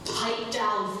pipe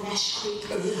down, flesh creep.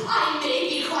 I may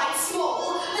be quite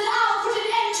small, but I'll put an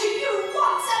end to you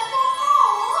once and for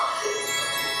all!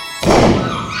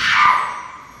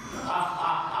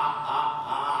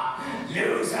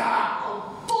 Loser!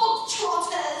 Bog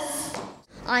trotters!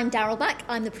 I'm Daryl Back,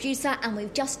 I'm the producer, and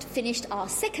we've just finished our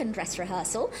second dress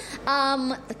rehearsal.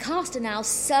 The cast are now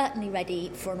certainly ready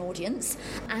for an audience,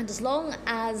 and as long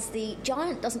as the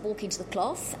giant doesn't walk into the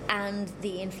cloth and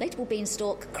the inflatable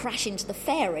beanstalk crash into the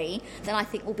fairy, then I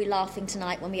think we'll be laughing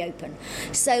tonight when we open.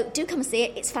 So do come and see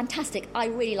it, it's fantastic, I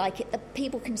really like it. The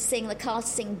people can sing, the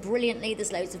cast sing brilliantly,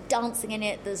 there's loads of dancing in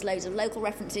it, there's loads of local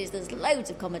references, there's loads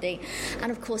of comedy, and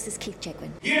of course there's Keith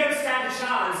Chegwin. You don't stand a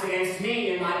chance against me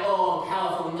and my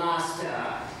all-powerful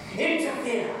master.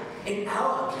 Interfere in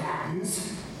our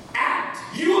plans, and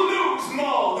you will lose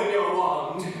more than your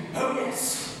wand. Oh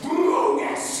yes, oh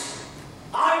yes.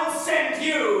 I will send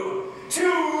you to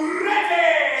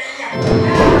Reading!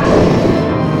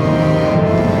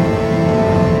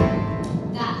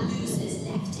 That loser's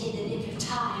left in the nick of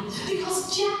time because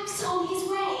Jack's on his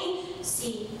way.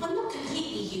 See, I'm not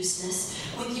completely useless.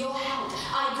 With your help,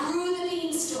 I grew the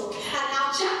beanstalk, and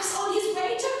now Jack's on his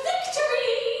way to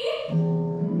victory!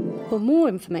 For more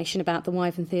information about the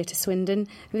Wyvern Theatre Swindon,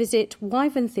 visit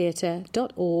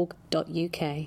wyverntheatre.org.uk.